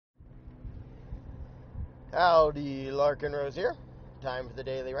Howdy, Larken Rose here. Time for the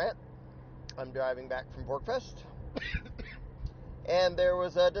daily rant. I'm driving back from Porkfest. And there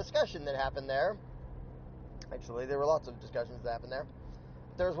was a discussion that happened there. Actually, there were lots of discussions that happened there.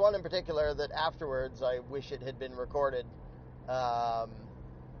 There was one in particular that afterwards I wish it had been recorded. But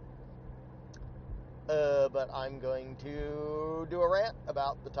I'm going to do a rant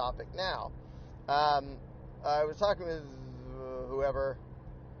about the topic now. I was talking with whoever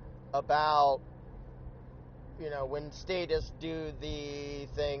about, when statists do the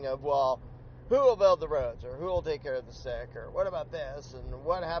thing of, well, who will build the roads, or who will take care of the sick, or what about this, and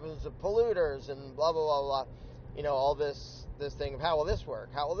what happens to polluters, and blah, blah, blah, blah. All this thing of how will this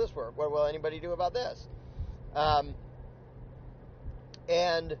work? How will this work? What will anybody do about this?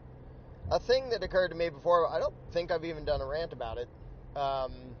 And a thing that occurred to me before, I don't think I've even done a rant about it,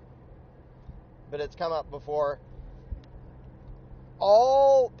 but it's come up before.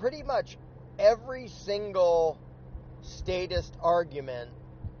 Pretty much every single statist argument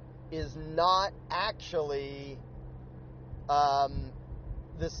is not actually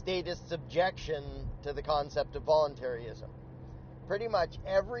the statist's objection to the concept of voluntarism. Pretty much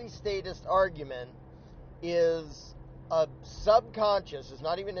every statist argument is a subconscious, it's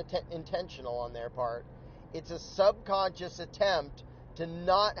not even intentional on their part, it's a subconscious attempt to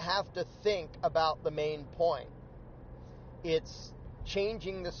not have to think about the main point. It's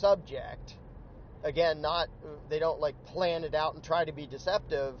changing the subject. Again, they don't plan it out and try to be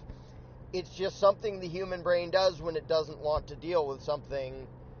deceptive. It's just something the human brain does when it doesn't want to deal with something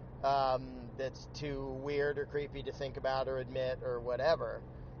that's too weird or creepy to think about or admit or whatever.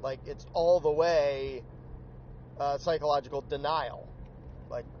 It's all the way psychological denial.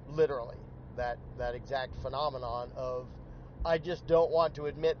 Literally. That exact phenomenon of, I just don't want to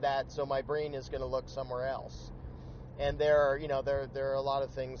admit that, so my brain is going to look somewhere else. And there are a lot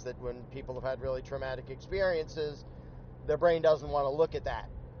of things that when people have had really traumatic experiences, their brain doesn't want to look at that.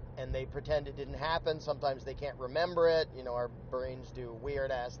 And they pretend it didn't happen. Sometimes they can't remember it. Our brains do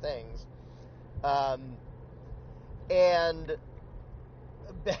weird-ass things. And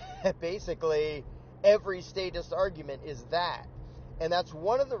basically, every statist argument is that. And that's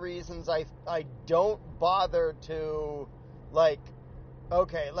one of the reasons I don't bother to,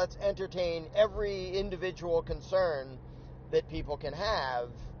 okay, let's entertain every individual concern that people can have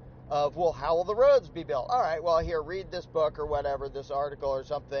of, well, how will the roads be built? All right, well, here, read this book or whatever, this article or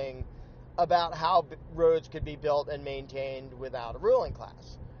something about how roads could be built and maintained without a ruling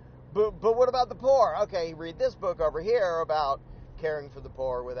class. But what about the poor? Okay, read this book over here about caring for the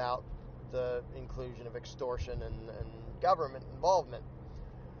poor without the inclusion of extortion and government involvement.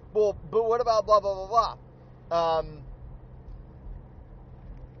 Well, but what about blah, blah, blah, blah?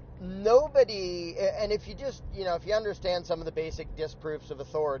 Nobody, and if you just, if you understand some of the basic disproofs of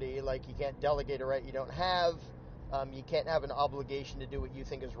authority, you can't delegate a right you don't have, you can't have an obligation to do what you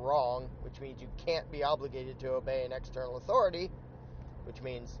think is wrong, which means you can't be obligated to obey an external authority, which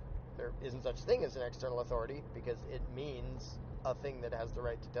means there isn't such thing as an external authority, because it means a thing that has the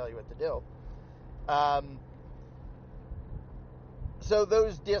right to tell you what to do. So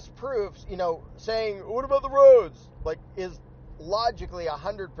those disproofs, saying, what about the roads, is logically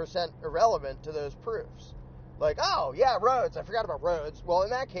 100% irrelevant to those proofs. Oh, yeah, roads, I forgot about roads. Well,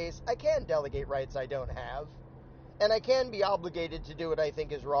 in that case, I can delegate rights I don't have, and I can be obligated to do what I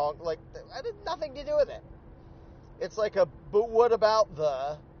think is wrong. I had nothing to do with it. It's but what about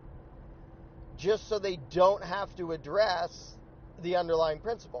just so they don't have to address the underlying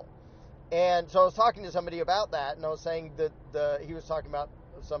principle. And so I was talking to somebody about that, and I was saying that he was talking about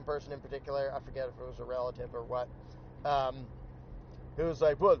some person in particular, I forget if it was a relative or what, who was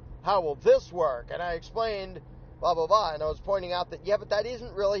like, well, how will this work? And I explained, blah, blah, blah, and I was pointing out that, yeah, but that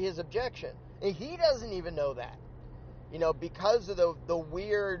isn't really his objection. And he doesn't even know that. Because of the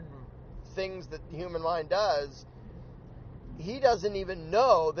weird things that the human mind does, he doesn't even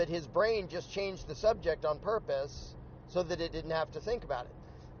know that his brain just changed the subject on purpose so that it didn't have to think about it.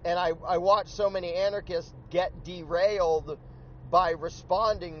 And I watched so many anarchists get derailed by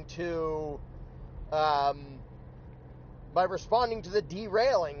responding to the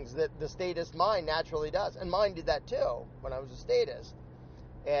derailings that the statist mind naturally does. And mine did that too when I was a statist.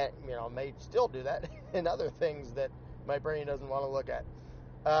 And, may still do that in other things that my brain doesn't want to look at.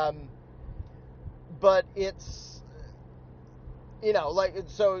 But it's,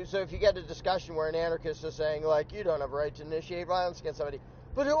 so if you get a discussion where an anarchist is saying, you don't have a right to initiate violence against somebody,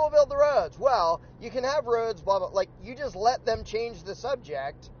 but who will build the roads? Well, you can have roads, blah, blah, you just let them change the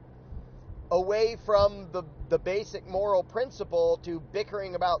subject away from the basic moral principle to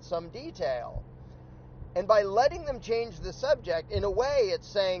bickering about some detail. And by letting them change the subject, in a way, it's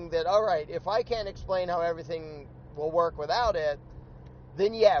saying that, all right, if I can't explain how everything will work without it,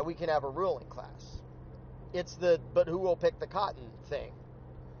 then yeah, we can have a ruling class. It's the, but who will pick the cotton thing.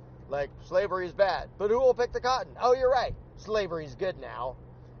 Like, slavery is bad, but who will pick the cotton? Oh, you're right, slavery's good now,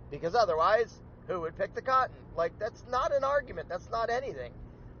 because otherwise, who would pick the cotton? Like, that's not an argument, that's not anything.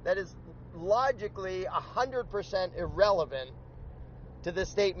 That is logically 100% irrelevant to the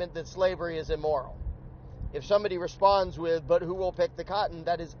statement that slavery is immoral. If somebody responds with, but who will pick the cotton,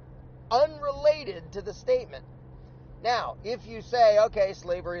 that is unrelated to the statement. Now, if you say, okay,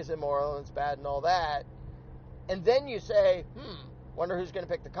 slavery is immoral and it's bad and all that, and then you say, wonder who's going to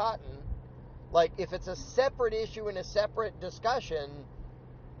pick the cotton, like, if it's a separate issue in a separate discussion,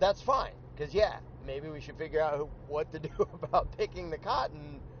 that's fine. Because, yeah, maybe we should figure out what to do about picking the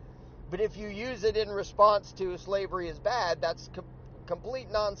cotton. But if you use it in response to slavery is bad, that's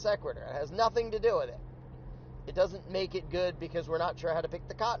complete non sequitur. It has nothing to do with it. It doesn't make it good because we're not sure how to pick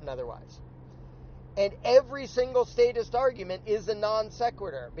the cotton otherwise. And every single statist argument is a non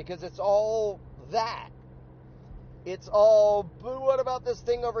sequitur because it's all that. It's all, but what about this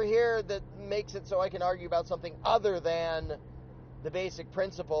thing over here that makes it so I can argue about something other than the basic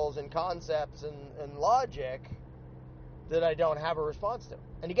principles and concepts and logic that I don't have a response to?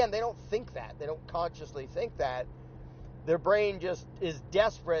 And again, they don't think that. They don't consciously think that. Their brain just is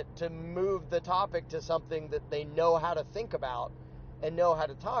desperate to move the topic to something that they know how to think about and know how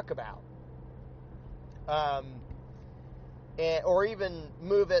to talk about. Or even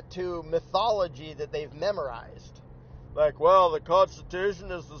move it to mythology that they've memorized. Like, well, the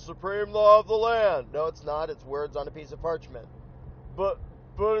Constitution is the supreme law of the land. No, it's not. It's words on a piece of parchment. But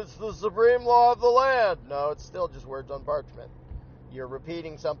it's the supreme law of the land. No, it's still just words on parchment. You're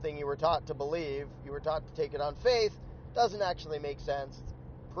repeating something you were taught to believe. You were taught to take it on faith. Doesn't actually make sense. It's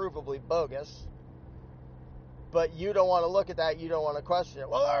provably bogus. But you don't want to look at that. You don't want to question it.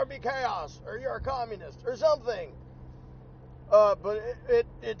 Well, there'll be chaos, or you're a communist, or something. But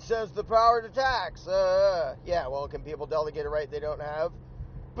it says the power to tax. Yeah, well, can people delegate a right they don't have?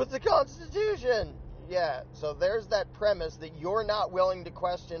 But the Constitution. Yeah, so there's that premise that you're not willing to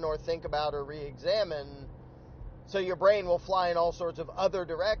question or think about or re-examine, so your brain will fly in all sorts of other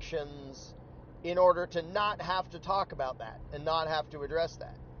directions in order to not have to talk about that and not have to address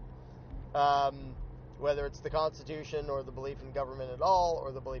that. Whether it's the Constitution or the belief in government at all,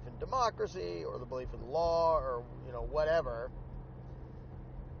 or the belief in democracy, or the belief in law, or, whatever.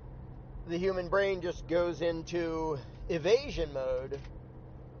 The human brain just goes into evasion mode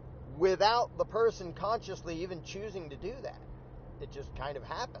without the person consciously even choosing to do that. It just kind of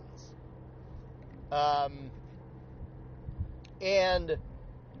happens. And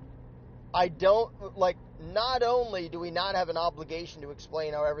I don't, not only do we not have an obligation to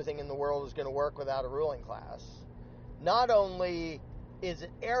explain how everything in the world is going to work without a ruling class, not only is it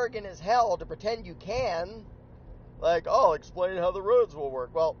arrogant as hell to pretend you can, explain how the roads will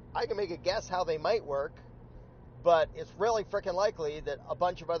work. Well, I can make a guess how they might work, but it's really freaking likely that a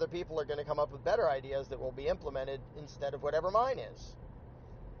bunch of other people are going to come up with better ideas that will be implemented instead of whatever mine is.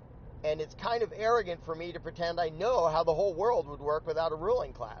 And it's kind of arrogant for me to pretend I know how the whole world would work without a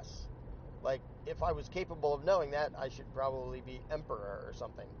ruling class. Like, if I was capable of knowing that, I should probably be emperor or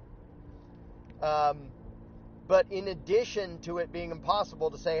something. But in addition to it being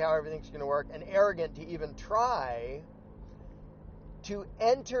impossible to say how everything's going to work, and arrogant to even try, to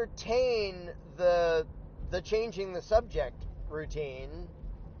entertain the changing the subject routine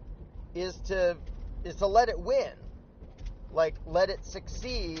is to let it win. Like, let it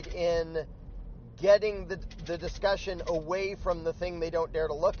succeed in getting the discussion away from the thing they don't dare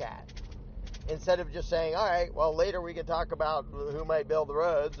to look at. Instead of just saying, all right, well, later we can talk about who might build the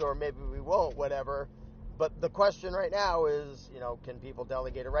roads, or maybe we won't, whatever. But the question right now is, can people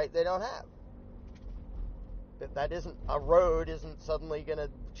delegate a right they don't have? That isn't, a road isn't suddenly going to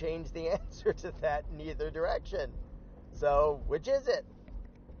change the answer to that in either direction. So, which is it?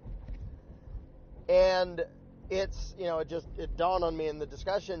 And it's, it dawned on me in the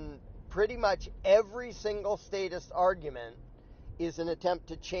discussion, pretty much every single statist argument is an attempt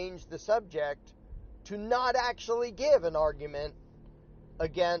to change the subject to not actually give an argument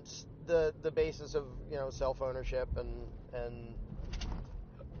against the basis of, self-ownership and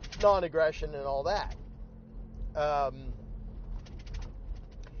non-aggression and all that.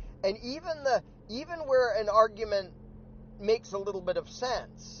 And even where an argument makes a little bit of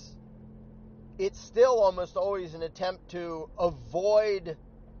sense, it's still almost always an attempt to avoid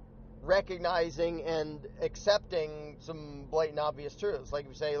recognizing and accepting some blatant obvious truths. Like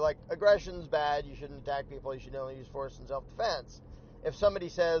if you say, aggression's bad, you shouldn't attack people, you should only use force in self-defense. If somebody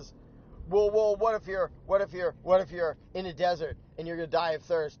says, Well, what if you're in a desert and you're gonna die of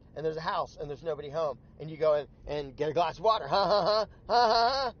thirst and there's a house and there's nobody home and you go in and get a glass of water? Ha ha ha ha ha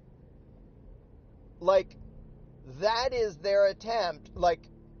ha. Like, that is their attempt. Like,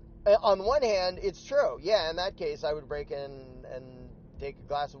 on one hand, it's true. Yeah, in that case, I would break in and take a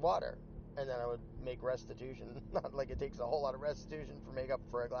glass of water, and then I would make restitution. Not like it takes a whole lot of restitution for make up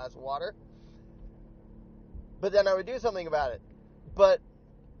for a glass of water, but then I would do something about it. But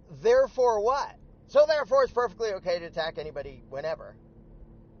therefore what? So therefore it's perfectly okay to attack anybody whenever.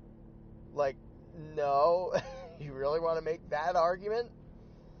 Like, no. You really want to make that argument?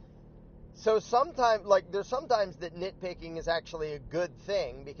 So sometimes, like, there's sometimes that nitpicking is actually a good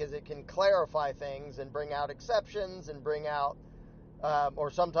thing because it can clarify things and bring out exceptions and bring out, or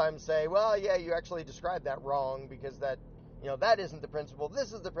sometimes say, well, yeah, you actually described that wrong because that, that isn't the principle.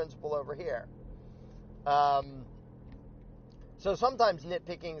 This is the principle over here. So sometimes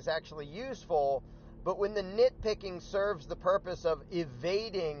nitpicking is actually useful, but when the nitpicking serves the purpose of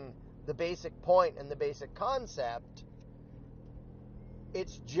evading the basic point and the basic concept,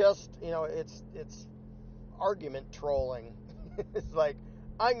 it's just, it's argument trolling. It's like,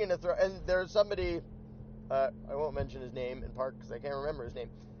 I'm going to throw, and there's somebody, I won't mention his name in part because I can't remember his name,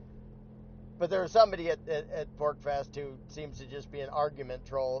 but there's somebody at PorcFest who seems to just be an argument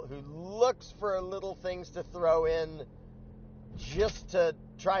troll who looks for little things to throw in just to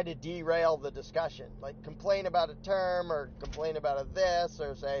try to derail the discussion. Like, complain about a term or complain about a this,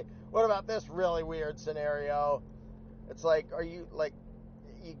 or say, what about this really weird scenario? It's like, are you, like,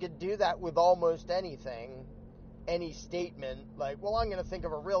 you could do that with almost anything, any statement. Like, well, I'm going to think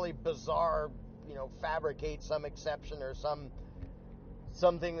of a really bizarre, fabricate some exception or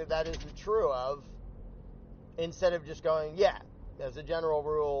something that isn't true of, instead of just going, yeah, as a general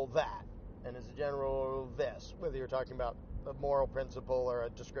rule, that, and as a general rule, this, whether you're talking about a moral principle or a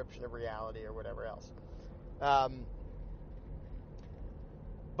description of reality or whatever else. But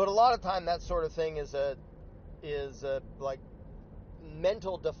a lot of time that sort of thing is a like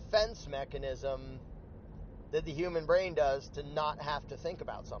mental defense mechanism that the human brain does to not have to think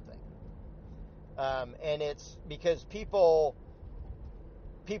about something. And it's because people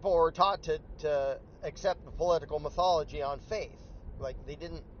were taught to accept the political mythology on faith. Like, they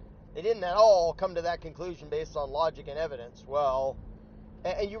didn't at all come to that conclusion based on logic and evidence. Well,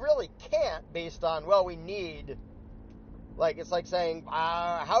 and you really can't based on, well, we need, like, it's like saying,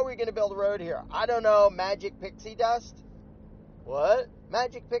 how are we going to build a road here? I don't know, magic pixie dust? What?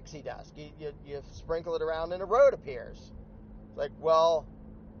 Magic pixie dust. You sprinkle it around and a road appears. It's like, well,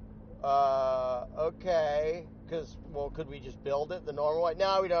 okay, because, well, could we just build it the normal way?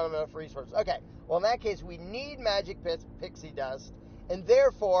 No, we don't have enough resources. Okay, well, in that case, we need magic pixie dust, and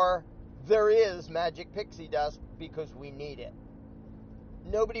therefore, there is magic pixie dust because we need it.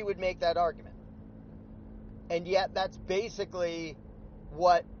 Nobody would make that argument. And yet, that's basically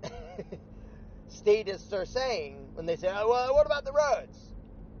what statists are saying when they say, oh, well, what about the roads?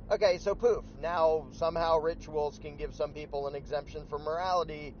 Okay, so poof, now somehow rituals can give some people an exemption from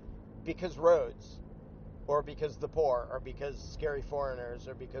morality because roads, or because the poor, or because scary foreigners,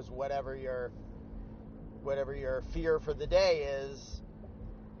 or because whatever your fear for the day is.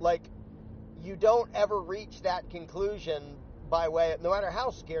 Like, you don't ever reach that conclusion by way of, no matter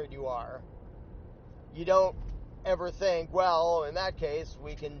how scared you are, you don't ever think, well, in that case,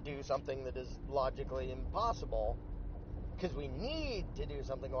 we can do something that is logically impossible, because we need to do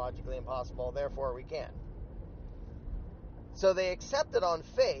something logically impossible, therefore we can. So they accept it on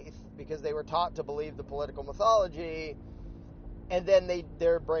faith, because they were taught to believe the political mythology, and then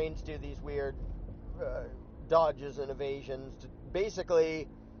their brains do these weird dodges and evasions. Basically,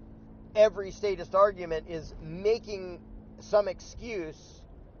 every statist argument is making some excuse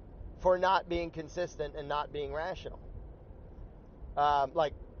for not being consistent and not being rational.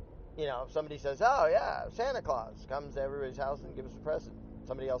 Like, if somebody says, oh yeah, Santa Claus comes to everybody's house and gives a present.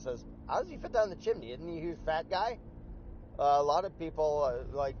 Somebody else says, how does he fit down the chimney? Isn't he a huge fat guy? A lot of people,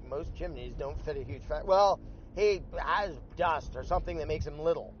 like most chimneys, don't fit a huge fat... Well, he has dust or something that makes him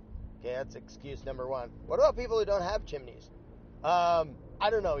little. Okay, that's excuse number one. What about people who don't have chimneys? I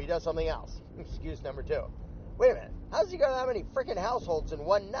don't know, he does something else. Excuse number two. Wait a minute, how does he go to that many freaking households in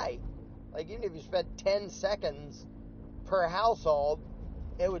one night? Like, even if you spent 10 seconds per household,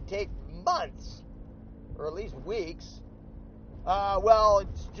 it would take months, or at least weeks. Well,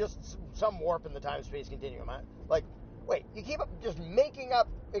 it's just some warp in the time-space continuum. Like, wait, you keep just making up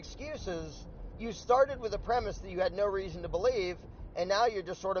excuses. You started with a premise that you had no reason to believe, and now you're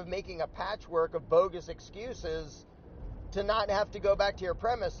just sort of making a patchwork of bogus excuses to not have to go back to your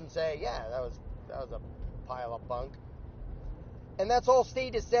premise and say, yeah, that was a pile of bunk. And that's all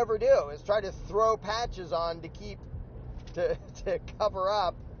statists ever do, is try to throw patches on to cover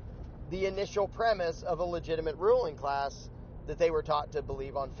up the initial premise of a legitimate ruling class that they were taught to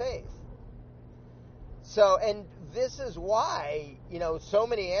believe on faith. So, and this is why, so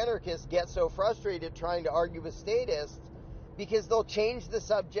many anarchists get so frustrated trying to argue with statists, because they'll change the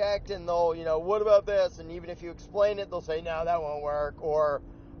subject and they'll, what about this? And even if you explain it, they'll say, no, that won't work. Or,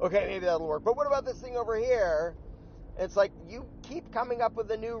 okay, maybe that'll work. But what about this thing over here? And it's like, you keep coming up with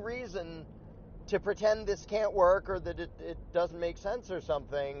a new reason to pretend this can't work or that it doesn't make sense or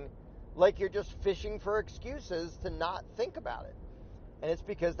something, like you're just fishing for excuses to not think about it. And it's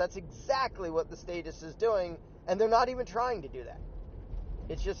because that's exactly what the statist is doing, and they're not even trying to do that.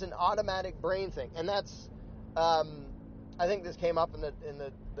 It's just an automatic brain thing. And that's, I think this came up in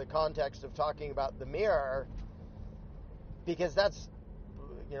the context of talking about the mirror, because that's,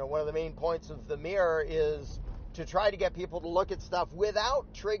 one of the main points of the mirror is to try to get people to look at stuff without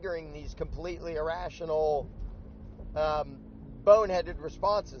triggering these completely irrational, boneheaded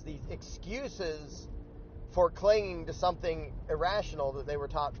responses, these excuses for clinging to something irrational that they were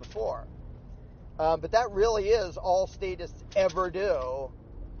taught before. But that really is all statists ever do,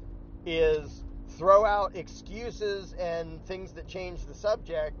 is throw out excuses and things that change the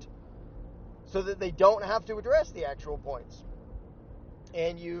subject so that they don't have to address the actual points.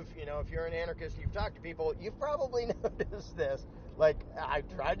 And if you're an anarchist and you've talked to people, you've probably noticed this. Like, I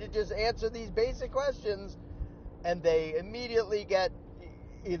tried to just answer these basic questions, and they immediately get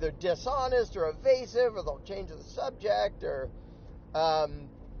either dishonest or evasive, or they'll change the subject, or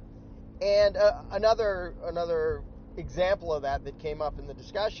another example of that came up in the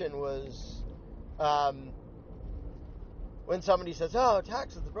discussion was when somebody says, oh,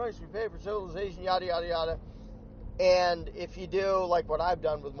 tax is the price we pay for civilization, yada yada yada. And if you do like what I've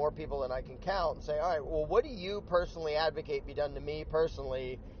done with more people than I can count, and say, all right, well, what do you personally advocate be done to me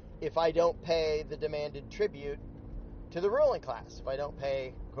personally if I don't pay the demanded tribute to the ruling class, if I don't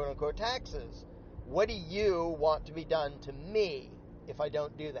pay quote-unquote taxes? What do you want to be done to me if I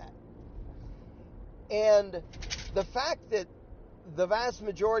don't do that? And the fact that the vast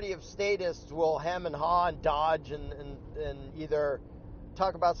majority of statists will hem and haw and dodge and either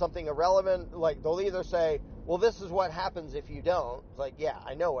talk about something irrelevant, like they'll either say, well, this is what happens if you don't. It's like, yeah,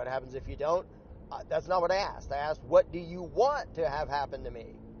 I know what happens if you don't. That's not what I asked. I asked, what do you want to have happen to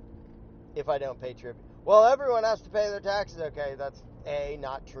me if I don't pay tribute? Well, everyone has to pay their taxes. Okay, that's A,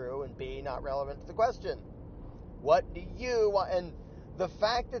 not true, and B, not relevant to the question. What do you want? And the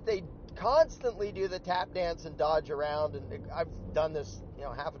fact that they constantly do the tap dance and dodge around, and I've done this,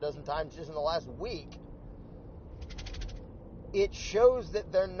 half a dozen times just in the last week, it shows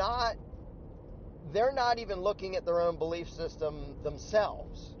that they're not even looking at their own belief system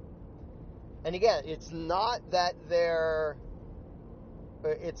themselves. And again, it's not that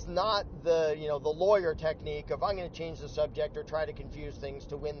it's not the lawyer technique of I'm going to change the subject or try to confuse things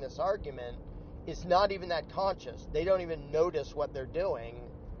to win this argument. It's not even that conscious. They don't even notice what they're doing.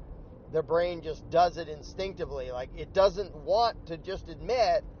 Their brain just does it instinctively. Like, it doesn't want to just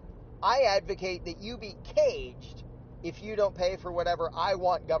admit, I advocate that you be caged if you don't pay for whatever I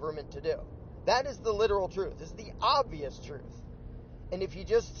want government to do. That is the literal truth. It's the obvious truth. And if you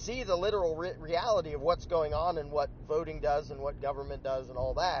just see the literal reality of what's going on and what voting does and what government does and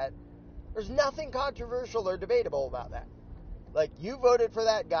all that, there's nothing controversial or debatable about that. Like, you voted for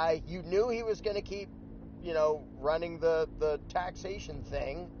that guy. You knew he was going to keep, running the taxation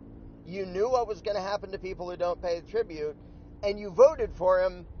thing. You knew what was going to happen to people who don't pay the tribute. And you voted for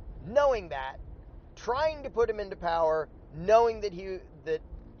him knowing that, trying to put him into power, knowing that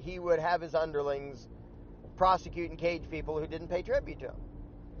he would have his underlings prosecute and cage people who didn't pay tribute to him.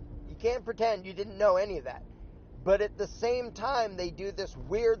 You can't pretend you didn't know any of that. But at the same time, they do this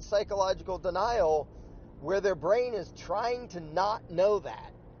weird psychological denial where their brain is trying to not know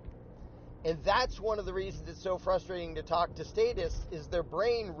that. And that's one of the reasons it's so frustrating to talk to statists, is their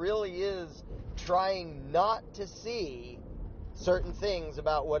brain really is trying not to see certain things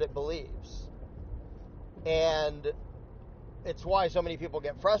about what it believes. And it's why so many people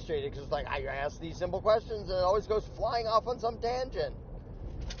get frustrated, because it's like, I ask these simple questions and it always goes flying off on some tangent.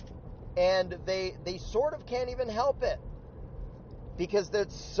 And they sort of can't even help it, because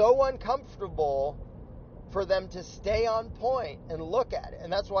it's so uncomfortable for them to stay on point and look at it.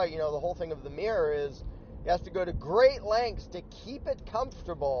 And that's why, the whole thing of the mirror is you have to go to great lengths to keep it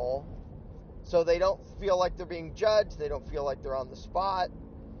comfortable so they don't feel like they're being judged, they don't feel like they're on the spot,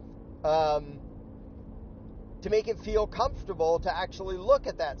 to make it feel comfortable to actually look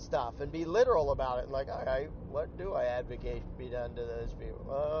at that stuff and be literal about it. And like, all right, what do I advocate be done to those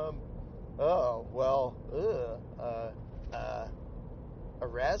people?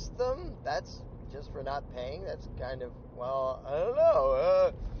 arrest them? That's just for not paying? That's kind of, well, I don't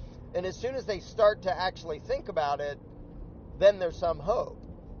know. And as soon as they start to actually think about it, then there's some hope.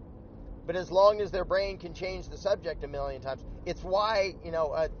 But as long as their brain can change the subject a million times, it's why,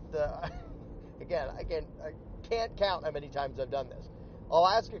 again, I can't count how many times I've done this. I'll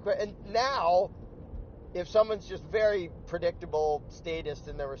ask a question, and now, if someone's just very predictable statist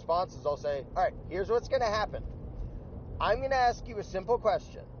in their responses, I'll say, all right, here's what's going to happen. I'm going to ask you a simple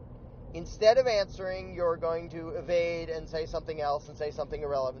question. Instead of answering, you're going to evade and say something else and say something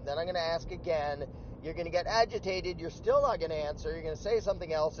irrelevant. Then I'm going to ask again. You're going to get agitated. You're still not going to answer. You're going to say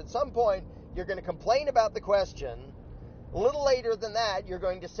something else. At some point, you're going to complain about the question. A little later than that, you're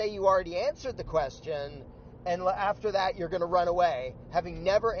going to say you already answered the question. And after that, you're going to run away, having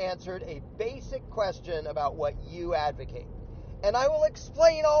never answered a basic question about what you advocate. And I will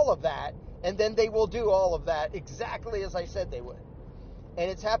explain all of that, and then they will do all of that exactly as I said they would. And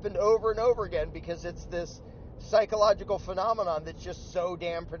it's happened over and over again because it's this psychological phenomenon that's just so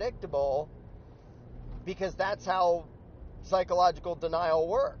damn predictable, because that's how psychological denial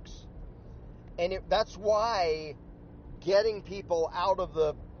works. And that's why getting people out of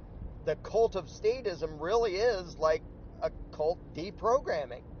the cult of statism really is like a cult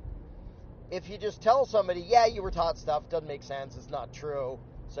deprogramming. If you just tell somebody, yeah, you were taught stuff, doesn't make sense, it's not true,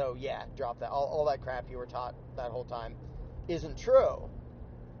 so yeah, drop that. All that crap you were taught that whole time isn't true.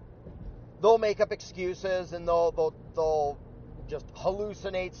 They'll make up excuses, and they'll just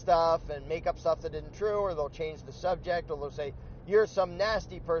hallucinate stuff and make up stuff that isn't true, or they'll change the subject, or they'll say, you're some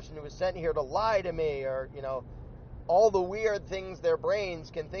nasty person who was sent here to lie to me, or, all the weird things their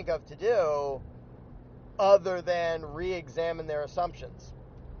brains can think of to do other than re-examine their assumptions.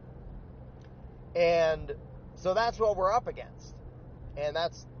 And so that's what we're up against. And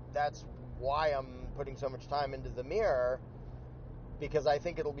that's why I'm putting so much time into the mirror, because I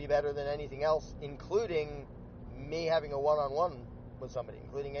think it'll be better than anything else, including me having a one-on-one with somebody,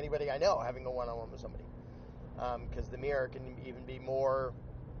 including anybody I know having a one-on-one with somebody. Because the mirror can even be more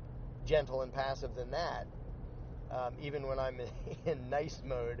gentle and passive than that. Even when I'm in nice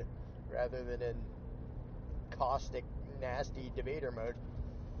mode rather than in caustic, nasty debater mode.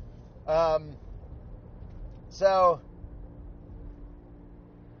 So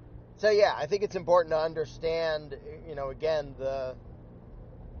yeah, I think it's important to understand, again,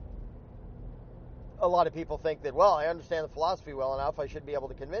 a lot of people think that, well, I understand the philosophy well enough, I should be able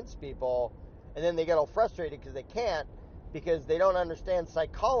to convince people, and then they get all frustrated because they can't, because they don't understand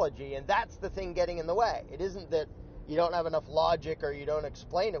psychology, and that's the thing getting in the way. It isn't that you don't have enough logic or you don't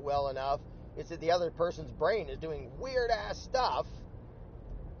explain it well enough. It's that the other person's brain is doing weird-ass stuff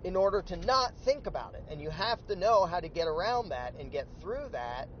in order to not think about it. And you have to know how to get around that and get through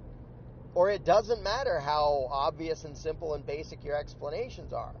that, or it doesn't matter how obvious and simple and basic your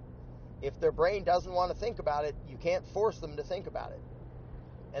explanations are. If their brain doesn't want to think about it, you can't force them to think about it.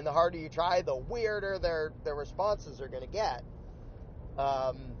 And the harder you try, the weirder their responses are going to get.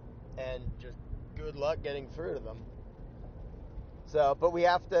 And just good luck getting through to them. So, but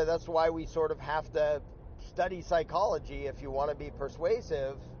that's why we sort of have to study psychology if you want to be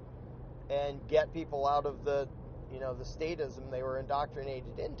persuasive and get people out of the statism they were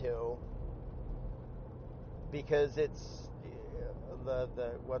indoctrinated into. Because it's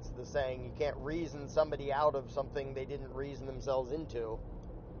what's the saying? You can't reason somebody out of something they didn't reason themselves into.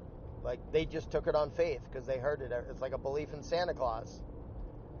 Like, they just took it on faith because they heard it. It's like a belief in Santa Claus.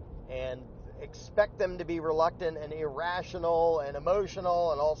 And expect them to be reluctant and irrational and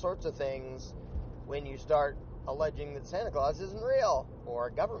emotional and all sorts of things when you start alleging that Santa Claus isn't real or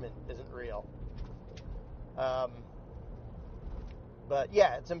government isn't real. But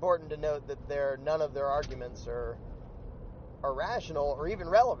yeah, it's important to note that none of their arguments are rational or even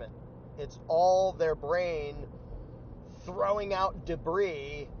relevant. It's all their brain throwing out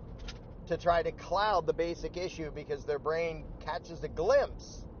debris to try to cloud the basic issue, because their brain catches a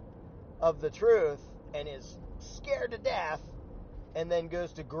glimpse of the truth and is scared to death, and then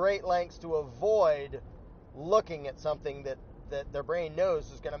goes to great lengths to avoid looking at something that their brain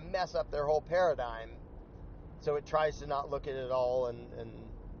knows is going to mess up their whole paradigm. So it tries to not look at it all and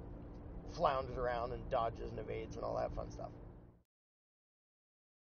flounders around and dodges and evades and all that fun stuff.